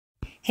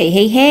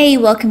Hey,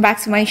 welcome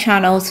back to my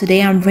channel.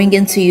 Today I'm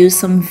bringing to you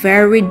some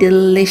very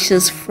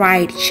delicious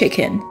fried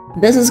chicken.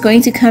 This is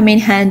going to come in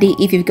handy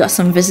if you've got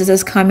some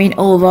visitors coming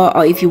over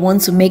or if you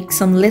want to make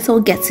some little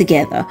get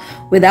together.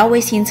 Without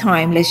wasting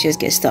time, let's just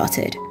get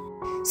started.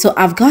 So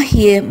I've got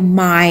here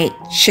my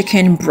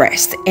chicken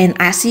breast, and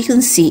as you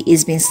can see,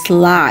 it's been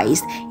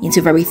sliced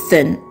into very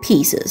thin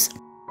pieces.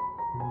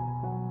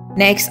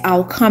 Next,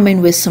 I'll come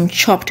in with some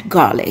chopped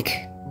garlic,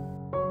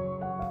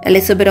 a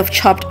little bit of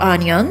chopped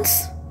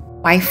onions,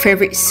 my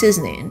favorite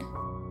seasoning,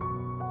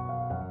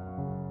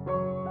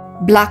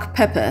 black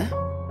pepper,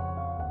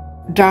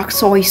 dark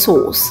soy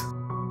sauce,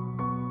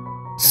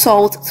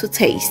 salt to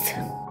taste,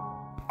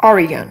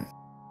 oregano,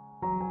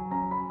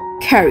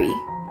 curry,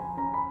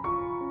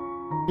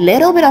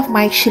 little bit of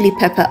my chili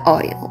pepper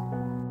oil,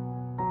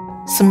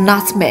 some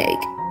nutmeg,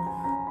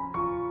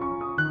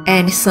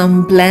 and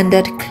some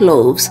blended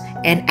cloves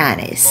and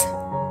anise.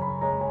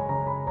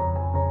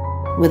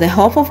 With the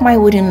help of my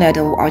wooden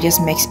ladle, I'll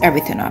just mix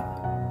everything up.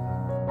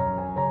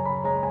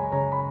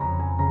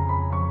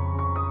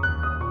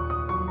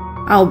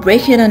 I'll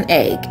break in an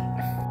egg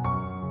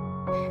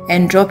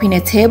and drop in a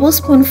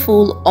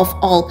tablespoonful of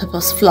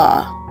all-purpose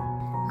flour.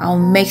 I'll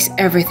mix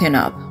everything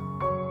up.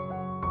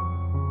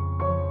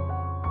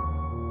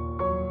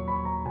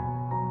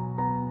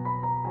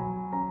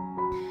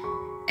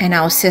 And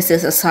I'll set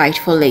this aside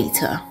for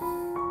later.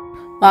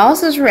 While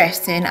this is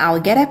resting, I'll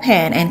get a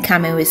pan and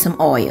come in with some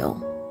oil.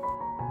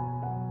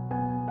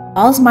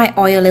 Whilst my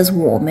oil is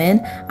warming,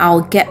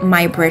 I'll get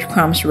my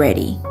breadcrumbs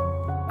ready.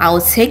 I'll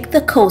take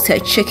the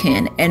coated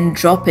chicken and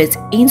drop it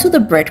into the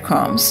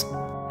breadcrumbs.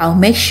 I'll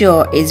make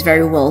sure it's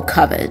very well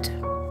covered.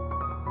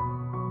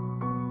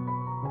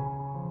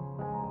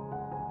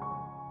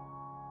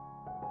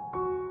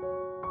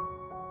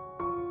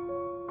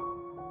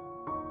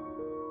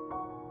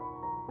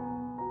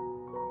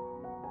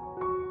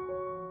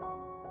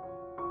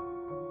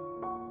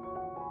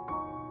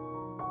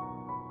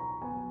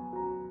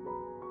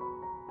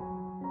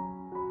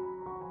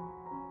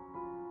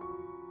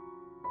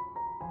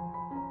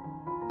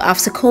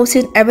 After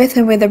coating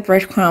everything with the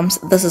breadcrumbs,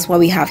 this is what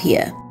we have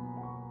here.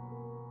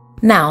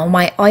 Now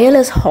my oil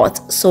is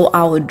hot, so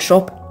I will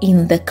drop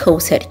in the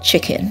coated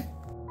chicken.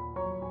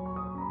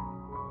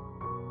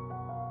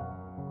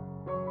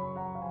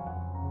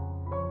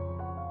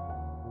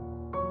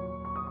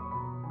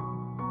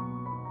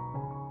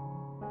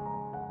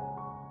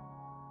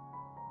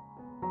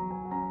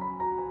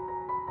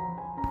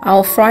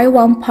 I'll fry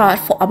one part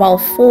for about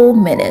 4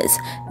 minutes,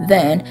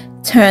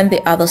 then turn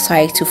the other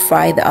side to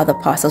fry the other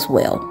parts as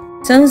well.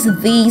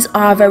 Since these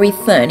are very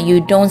thin,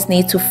 you don't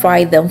need to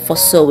fry them for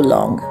so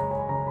long.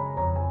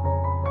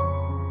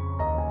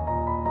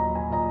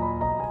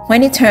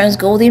 When it turns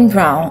golden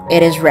brown,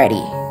 it is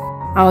ready.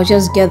 I'll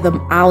just get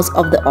them out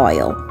of the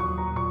oil.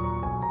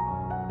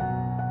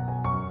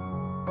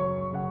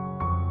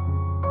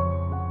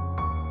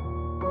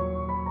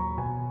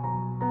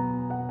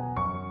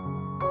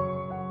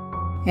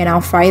 And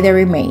I'll fry the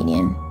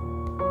remaining.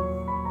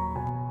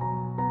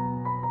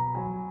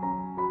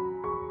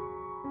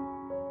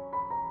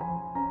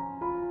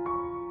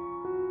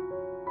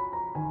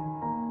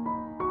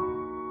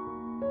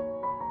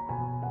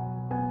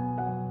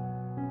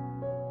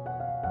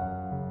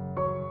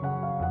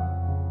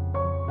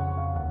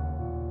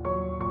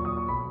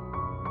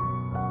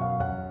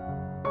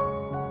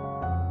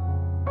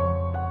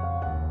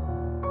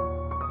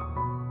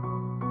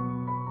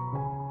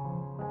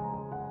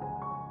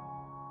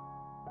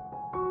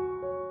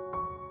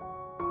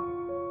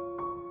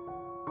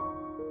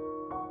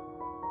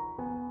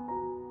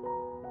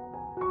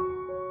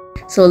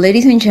 So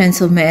ladies and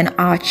gentlemen,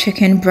 our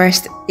chicken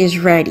breast is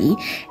ready,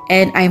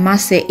 and I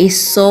must say it's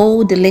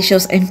so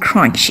delicious and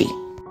crunchy.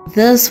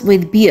 This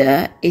with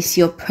beer is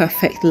your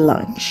perfect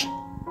lunch.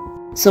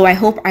 So I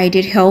hope I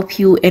did help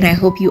you, and I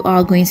hope you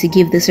are going to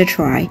give this a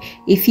try.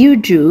 If you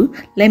do,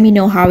 let me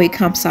know how it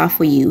comes out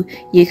for you.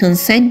 You can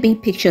send me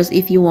pictures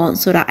if you want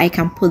so that I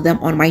can put them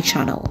on my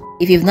channel.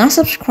 If you've not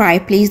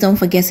subscribed, please don't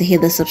forget to hit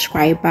the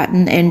subscribe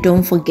button, and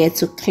don't forget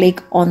to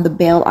click on the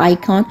bell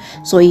icon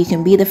so you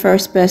can be the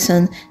first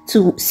person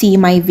to see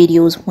my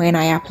videos when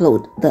I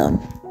upload them.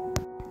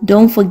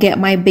 Don't forget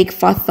my big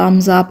fat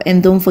thumbs up,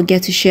 and don't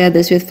forget to share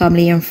this with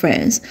family and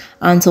friends.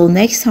 Until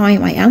next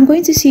time, I am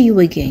going to see you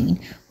again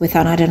with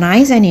another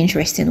nice and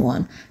interesting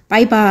one.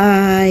 Bye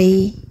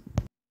bye.